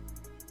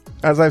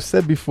as I've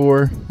said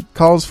before,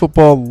 college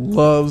football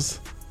loves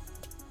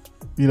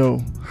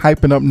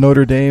hyping up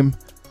Notre Dame.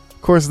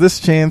 Of course, this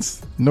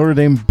chance, Notre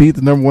Dame beat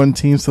the number 1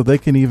 team, so they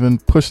can even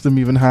push them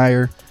even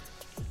higher.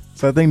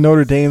 So I think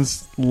Notre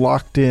Dame's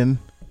locked in.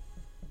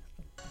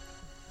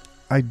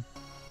 I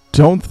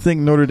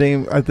think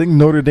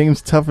Notre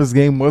Dame's toughest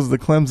game was the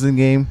Clemson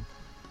game.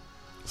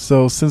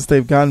 So since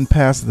they've gotten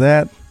past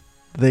that,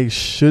 they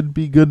should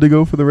be good to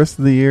go for the rest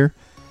of the year.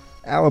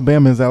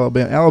 Alabama is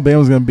Alabama.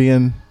 Alabama's going to be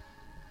in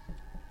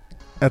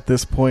at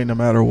this point no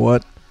matter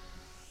what.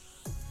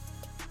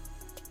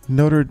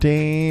 Notre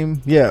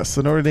Dame,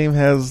 so Notre Dame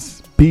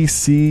has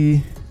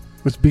BC,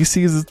 which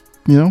BC is,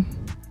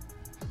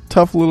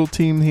 tough little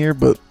team here,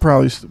 but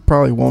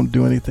probably won't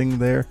do anything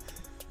there.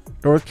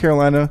 North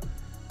Carolina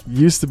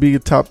used to be a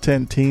top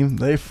 10 team.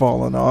 They've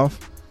fallen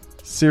off.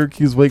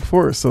 Syracuse, Wake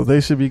Forest, so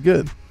they should be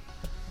good.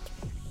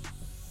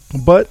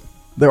 But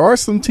there are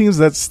some teams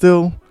that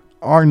still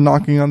are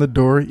knocking on the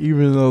door,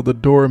 even though the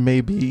door may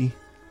be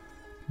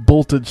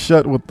bolted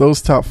shut with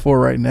those top 4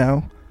 right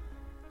now.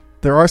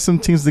 There are some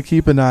teams to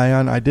keep an eye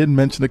on. I did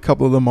mention a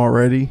couple of them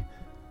already.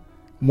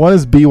 One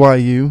is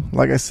BYU.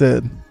 Like I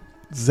said,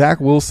 Zach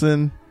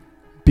Wilson,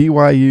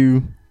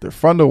 BYU, they're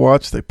fun to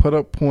watch. They put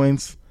up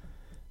points.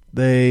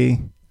 They're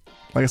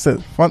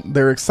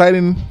an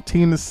exciting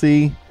team to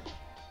see.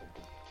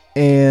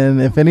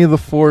 And if any of the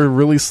 4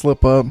 really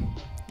slip up,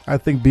 I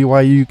think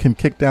BYU can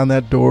kick down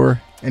that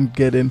door and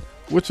get in,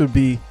 which would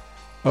be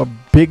a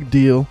big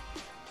deal.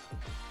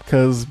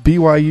 Because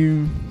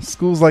BYU,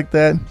 schools like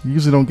that,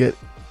 usually don't get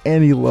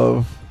any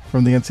love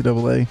from the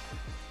NCAA.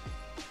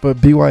 But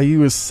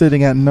BYU is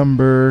sitting at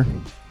number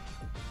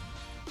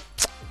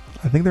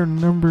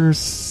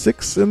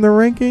 6 in the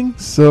ranking.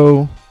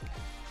 So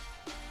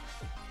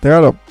they're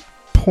at a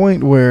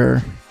point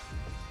where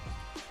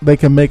they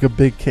can make a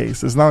big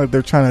case. It's not like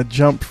they're trying to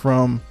jump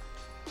from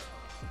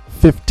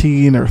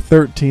 15 or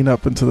 13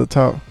 up into the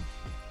top.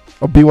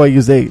 Oh,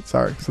 BYU's 8,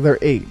 sorry. So they're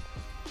 8.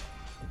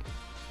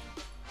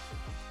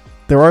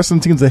 There are some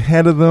teams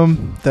ahead of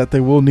them that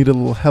they will need a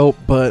little help,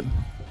 but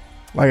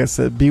like I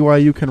said,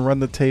 BYU can run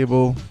the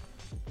table.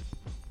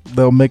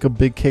 They'll make a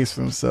big case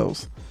for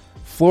themselves.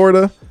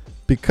 Florida,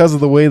 because of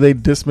the way they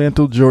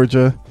dismantled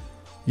Georgia,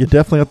 you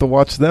definitely have to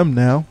watch them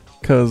now,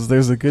 because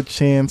there's a good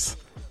chance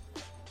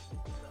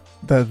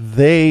that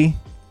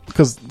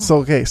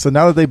so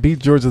now that they beat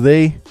Georgia,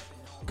 they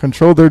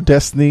control their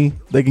destiny.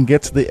 They can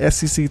get to the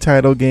SEC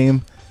title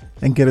game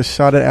and get a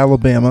shot at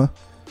Alabama.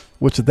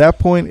 Which at that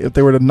point, if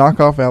they were to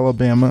knock off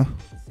Alabama,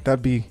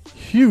 that'd be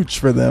huge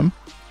for them.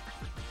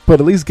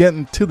 But at least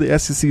getting to the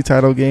SEC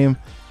title game,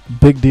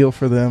 big deal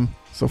for them.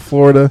 So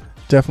Florida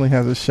definitely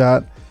has a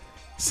shot.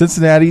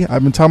 Cincinnati,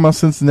 I've been talking about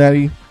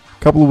Cincinnati a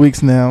couple of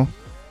weeks now.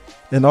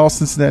 And all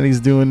Cincinnati's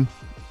doing,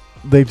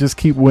 they just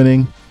keep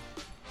winning.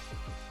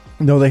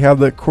 They have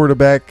the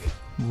quarterback,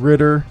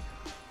 Ritter,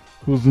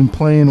 who's been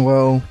playing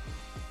well.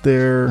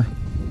 Their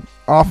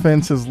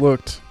offense has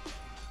looked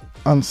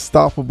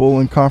unstoppable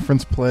in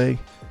conference play.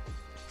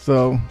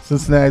 So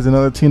Cincinnati is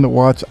another team to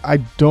watch. I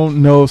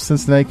don't know if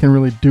Cincinnati can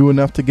really do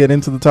enough to get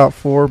into the top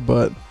 4,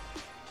 but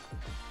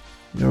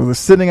they're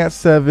sitting at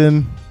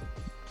 7.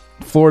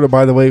 Florida,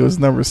 by the way, was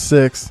number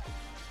 6.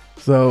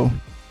 So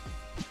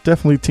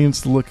definitely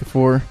teams to look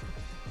for.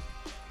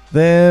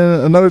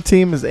 Then another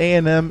team is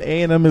A&M.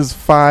 A&M is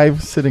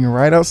 5, sitting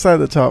right outside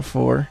the top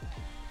 4.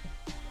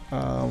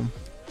 I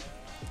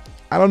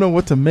don't know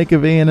what to make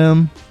of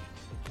A&M.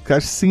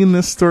 I've seen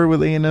this story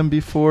with A&M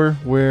before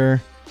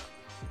where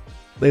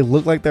they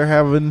look like they're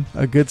having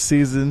a good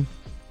season.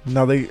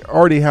 Now they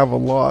already have a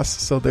loss,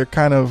 so they're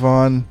kind of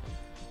on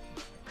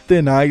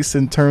thin ice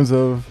in terms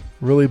of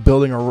really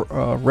building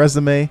a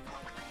resume.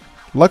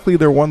 Luckily,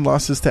 their one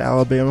loss is to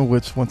Alabama,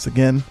 which once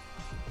again,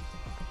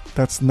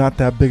 that's not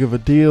that big of a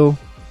deal.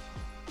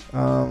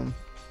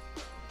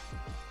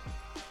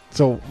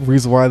 So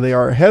reason why they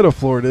are ahead of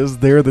Florida is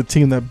they're the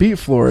team that beat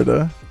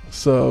Florida.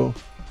 So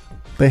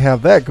they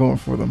have that going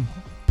for them.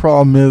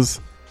 Problem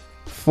is,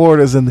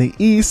 Florida's in the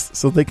East,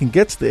 so they can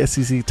get to the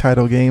SEC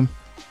title game.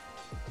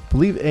 I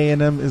believe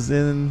A&M's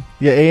in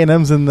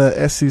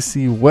the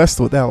SEC West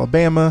with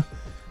Alabama,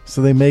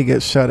 so they may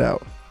get shut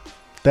out.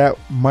 That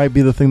might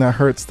be the thing that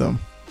hurts them.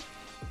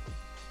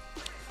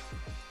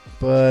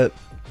 But,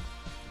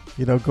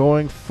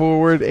 going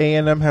forward,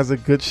 A&M has a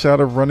good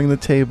shot of running the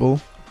table.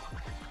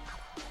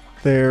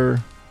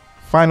 Their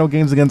final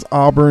games against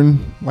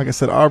Auburn, like I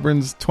said,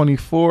 Auburn's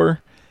 24.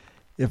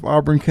 If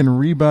Auburn can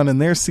rebound in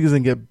their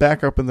season, get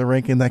back up in the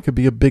ranking, that could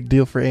be a big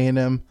deal for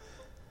A&M.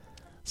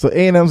 So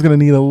A&M's going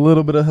to need a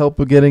little bit of help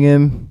with getting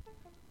in,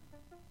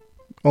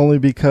 only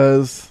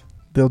because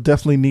they'll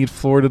definitely need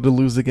Florida to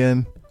lose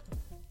again,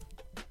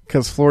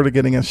 because Florida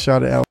getting a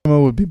shot at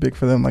Alabama would be big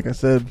for them, like I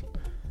said.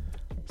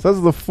 So those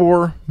are the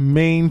 4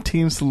 main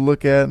teams to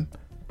look at.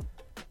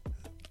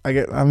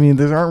 There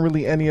aren't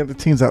really any other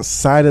teams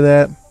outside of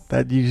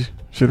that you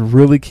should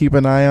really keep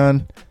an eye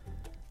on,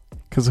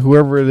 because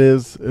whoever it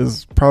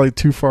is probably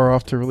too far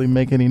off to really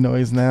make any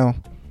noise now.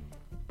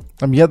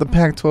 You have the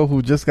Pac-12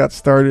 who just got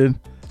started.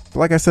 But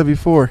like I said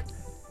before,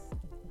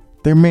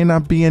 there may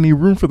not be any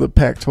room for the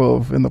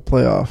Pac-12 in the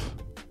playoff.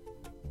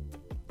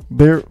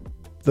 The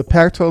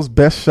Pac-12's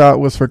best shot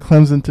was for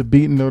Clemson to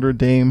beat Notre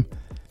Dame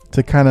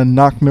to kind of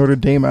knock Notre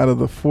Dame out of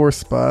the 4th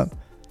spot,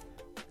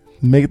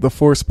 make the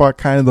 4th spot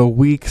kind of the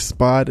weak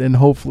spot, and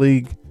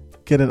hopefully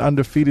get an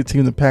undefeated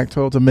team in the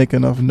Pac-12 to make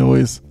enough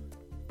noise,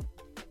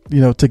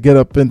 to get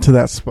up into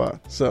that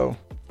spot. So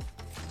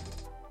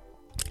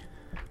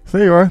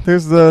there you are.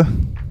 There's the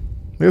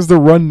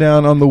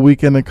rundown on the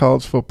weekend in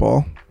college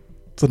football.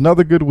 It's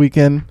another good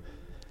weekend.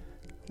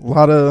 A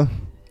lot of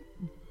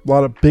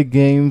big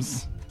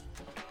games,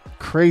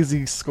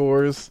 crazy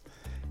scores,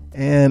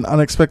 and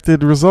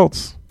unexpected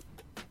results.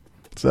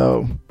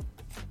 So,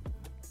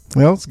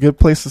 it's a good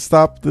place to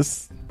stop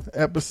this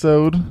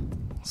episode.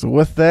 So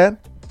with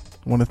that,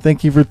 I want to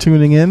thank you for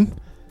tuning in.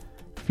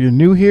 If you're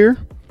new here,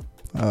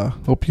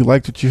 hope you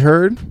liked what you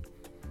heard.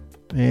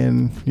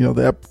 And,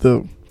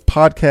 the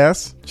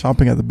podcast,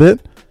 Chomping at the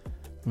Bit,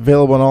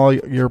 available on all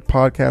your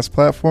podcast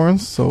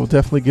platforms. So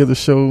definitely give the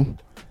show,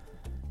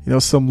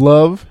 some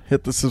love.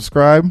 Hit the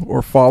subscribe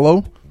or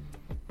follow.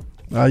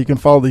 You can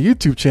follow the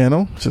YouTube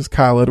channel, which is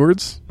Kyle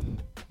Edwards.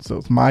 So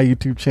it's my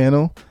YouTube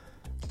channel.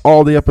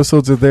 All the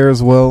episodes are there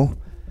as well.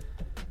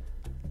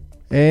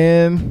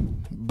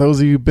 And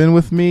those of you who've been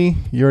with me,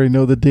 you already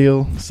know the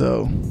deal.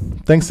 So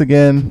thanks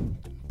again.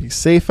 Be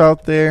safe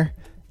out there.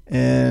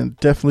 And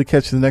definitely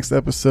catch you in the next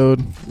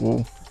episode.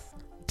 We'll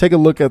take a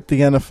look at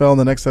the NFL in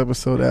the next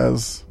episode,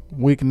 as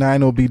week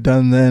 9 will be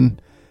done then.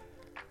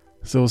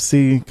 So we'll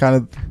see kind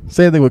of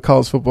same thing with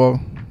college football.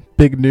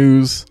 Big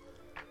news.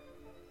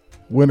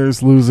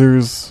 Winners,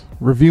 losers.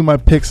 Review my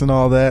picks and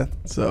all that.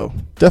 So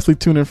definitely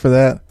tune in for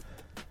that.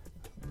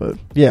 But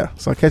yeah,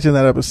 so I'll catch you in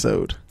that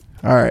episode.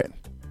 All right.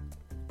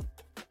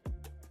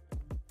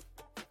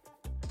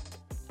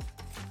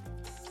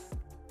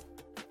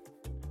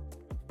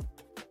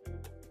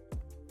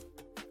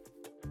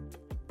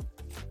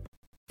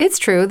 It's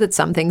true that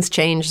some things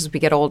change as we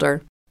get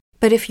older.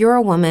 But if you're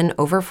a woman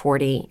over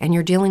 40 and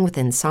you're dealing with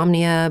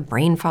insomnia,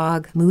 brain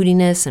fog,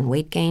 moodiness, and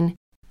weight gain,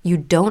 you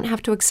don't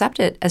have to accept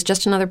it as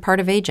just another part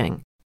of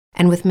aging.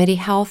 And with MIDI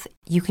Health,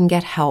 you can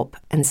get help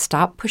and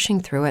stop pushing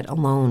through it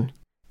alone.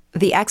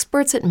 The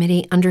experts at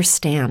MIDI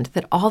understand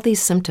that all these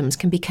symptoms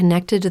can be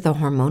connected to the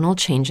hormonal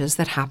changes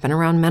that happen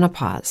around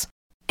menopause,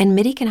 and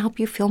MIDI can help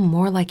you feel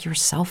more like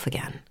yourself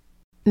again.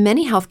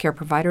 Many healthcare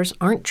providers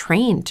aren't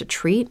trained to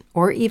treat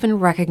or even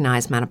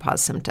recognize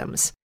menopause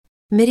symptoms.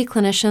 MIDI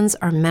clinicians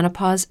are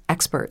menopause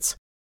experts.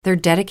 They're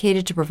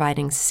dedicated to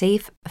providing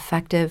safe,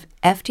 effective,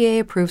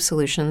 FDA-approved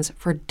solutions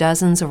for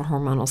dozens of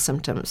hormonal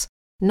symptoms,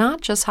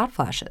 not just hot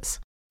flashes.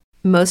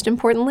 Most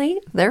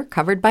importantly, they're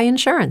covered by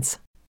insurance.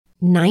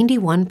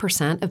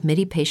 91% of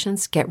MIDI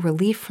patients get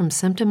relief from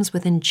symptoms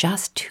within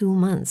just 2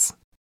 months.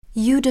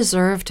 You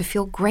deserve to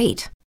feel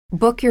great.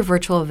 Book your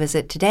virtual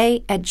visit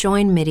today at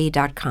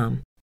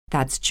joinmidi.com.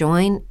 That's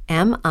joinmidi.com.